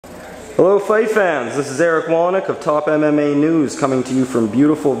Hello fight fans, this is Eric Wallenick of Top MMA News coming to you from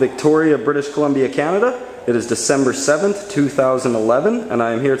beautiful Victoria, British Columbia, Canada. It is December 7th, 2011, and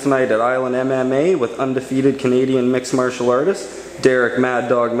I am here tonight at Island MMA with undefeated Canadian mixed martial artist Derek Mad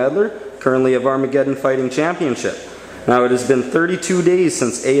Dog Medler, currently of Armageddon Fighting Championship. Now it has been 32 days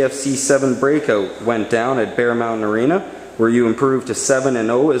since AFC 7 Breakout went down at Bear Mountain Arena, where you improved to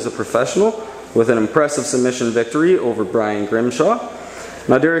 7-0 as a professional with an impressive submission victory over Brian Grimshaw.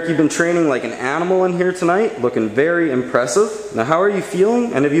 Now Derek, you've been training like an animal in here tonight, looking very impressive. Now how are you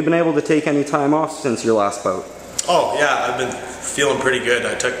feeling, and have you been able to take any time off since your last bout? Oh yeah, I've been feeling pretty good.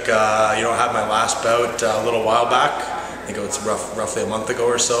 I took, had my last bout a little while back. I think it was roughly a month ago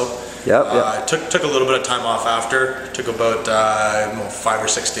or so. Yep. I took a little bit of time off after. Took about 5 or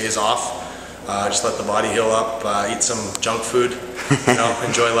 6 days off. Just let the body heal up, eat some junk food,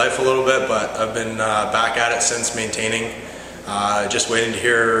 enjoy life a little bit. But I've been back at it since, maintaining. Just waiting to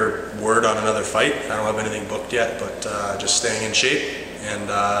hear word on another fight. I don't have anything booked yet, but just staying in shape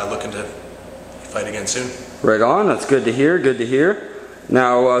and looking to fight again soon. Right on, that's good to hear, good to hear.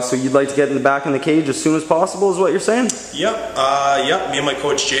 Now, so you'd like to get in the back in the cage as soon as possible is what you're saying? Yep, me and my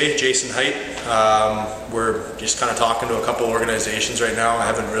coach Jason Height, we're just kind of talking to a couple organizations right now. I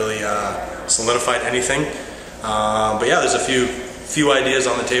haven't really solidified anything, but yeah, there's a few ideas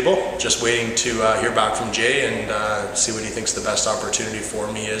on the table. Just waiting to hear back from Jay and see what he thinks the best opportunity for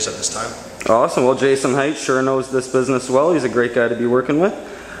me is at this time. Awesome. Well, Jason Height sure knows this business well. He's a great guy to be working with.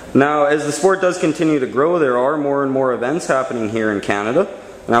 Now, as the sport does continue to grow, there are more and more events happening here in Canada.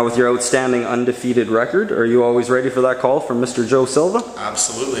 Now, with your outstanding undefeated record, are you always ready for that call from Mr. Joe Silva?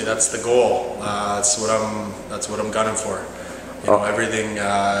 Absolutely. That's the goal. That's what I'm gunning for. Everything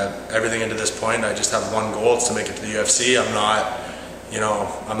into this point, I just have one goal. It's to make it to the UFC. I'm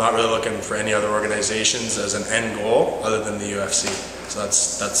not really looking for any other organizations as an end goal other than the UFC. So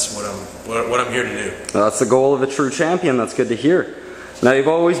that's what I'm here to do. Well, that's the goal of a true champion. That's good to hear. Now, you've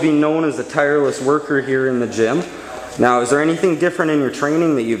always been known as a tireless worker here in the gym. Now, is there anything different in your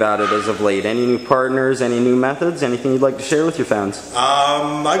training that you've added as of late? Any new partners, any new methods, anything you'd like to share with your fans?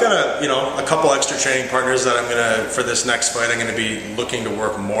 I got a couple extra training partners that for this next fight, I'm gonna be looking to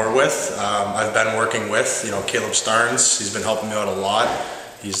work more with. I've been working with, Caleb Starnes. He's been helping me out a lot.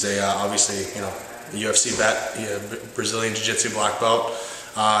 He's obviously, a UFC vet, Brazilian Jiu-Jitsu black belt.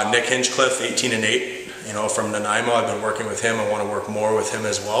 Nick Hinchcliffe, 18-8, from Nanaimo. I've been working with him. I want to work more with him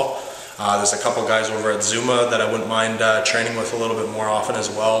as well. There's a couple guys over at Zuma that I wouldn't mind training with a little bit more often as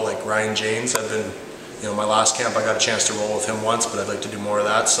well, like Ryan James. I've been, my last camp I got a chance to roll with him once, but I'd like to do more of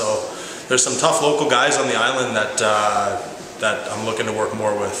that. So there's some tough local guys on the island that I'm looking to work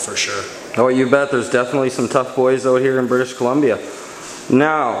more with for sure. Oh, you bet. There's definitely some tough boys out here in British Columbia.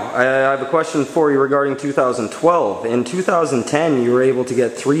 Now, I have a question for you regarding 2012. In 2010, you were able to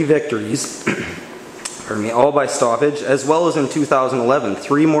get 3 victories. All by stoppage, as well as in 2011,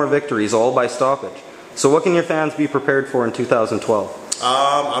 3 more victories, all by stoppage. So what can your fans be prepared for in 2012?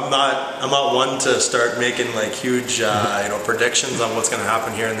 I'm not one to start making like huge predictions on what's going to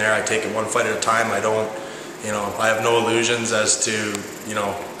happen here and there. I take it one fight at a time. I don't, I have no illusions as to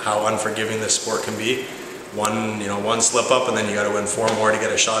how unforgiving this sport can be. One slip up and then you got to win 4 more to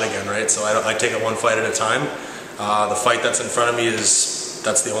get a shot again, right? So I take it one fight at a time. The fight that's in front of me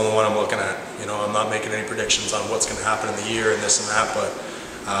that's the only one I'm looking at. I'm not making any predictions on what's going to happen in the year and this and that, but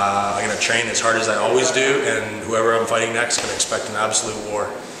I'm going to train as hard as I always do, and whoever I'm fighting next can expect an absolute war.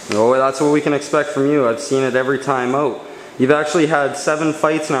 Oh, that's what we can expect from you. I've seen it every time out. You've actually had 7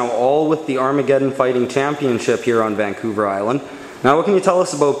 fights now, all with the Armageddon Fighting Championship here on Vancouver Island. Now, what can you tell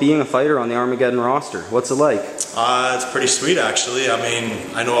us about being a fighter on the Armageddon roster? What's it like? It's pretty sweet, actually. I mean,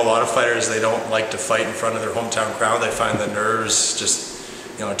 I know a lot of fighters, they don't like to fight in front of their hometown crowd. They find the nerves just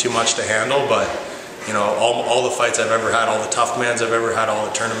too much to handle, but all the fights I've ever had, all the tough mans I've ever had, all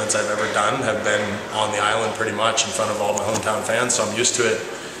the tournaments I've ever done have been on the island pretty much in front of all my hometown fans, so I'm used to it.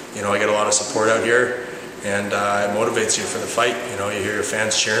 I get a lot of support out here, and it motivates you for the fight. You hear your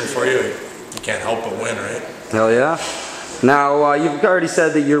fans cheering for you, you can't help but win, right? Hell yeah. Now, you've already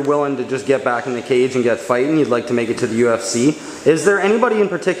said that you're willing to just get back in the cage and get fighting. You'd like to make it to the UFC. Is there anybody in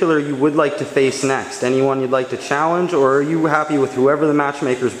particular you would like to face next? Anyone you'd like to challenge, or are you happy with whoever the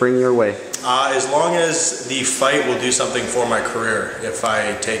matchmakers bring your way? As long as the fight will do something for my career, if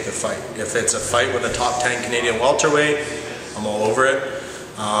I take the fight. If it's a fight with a top 10 Canadian welterweight, I'm all over it.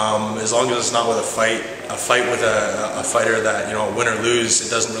 As long as it's not with a fight with a fighter that, win or lose, it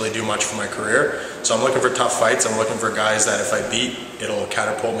doesn't really do much for my career. So I'm looking for tough fights. I'm looking for guys that if I beat, it'll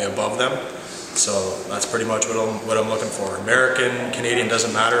catapult me above them. So that's pretty much what I'm looking for. American, Canadian,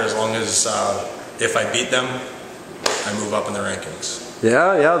 doesn't matter, as long as if I beat them, I move up in the rankings.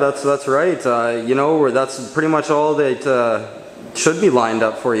 Yeah, that's right. You know, that's pretty much all that should be lined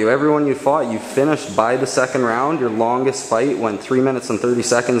up for you. Everyone you fought, you finished by the second round. Your longest fight went 3 minutes and 30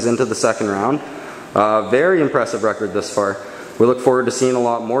 seconds into the second round. Very impressive record this far. We look forward to seeing a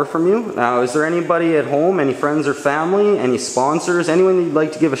lot more from you. Now, is there anybody at home, any friends or family, any sponsors, anyone you'd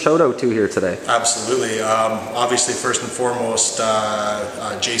like to give a shout out to here today? Absolutely. Obviously, first and foremost,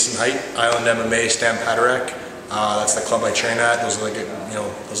 Jason Height, Island MMA, Stan Paderek. That's the club I train at. Those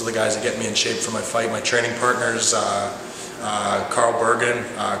are the guys that get me in shape for my fight. My training partners, Carl Bergen,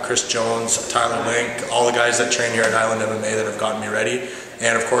 Chris Jones, Tyler Link, all the guys that train here at Island MMA that have gotten me ready.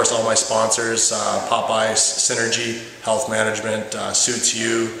 And of course all my sponsors, Popeyes, Synergy, Health Management, Suits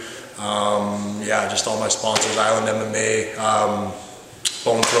You, yeah, just all my sponsors, Island MMA,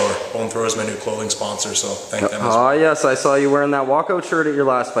 Bone Thrower. Bone Thrower is my new clothing sponsor, so thank them as well. Oh yes, I saw you wearing that walkout shirt at your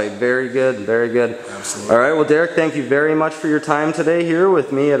last fight. Very good, very good. Absolutely. All right, well Derek, thank you very much for your time today here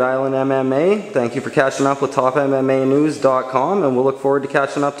with me at Island MMA. Thank you for catching up with TopMMAnews.com, and we'll look forward to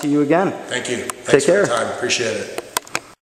catching up to you again. Thank you. Thanks Take care. for your time. Appreciate it.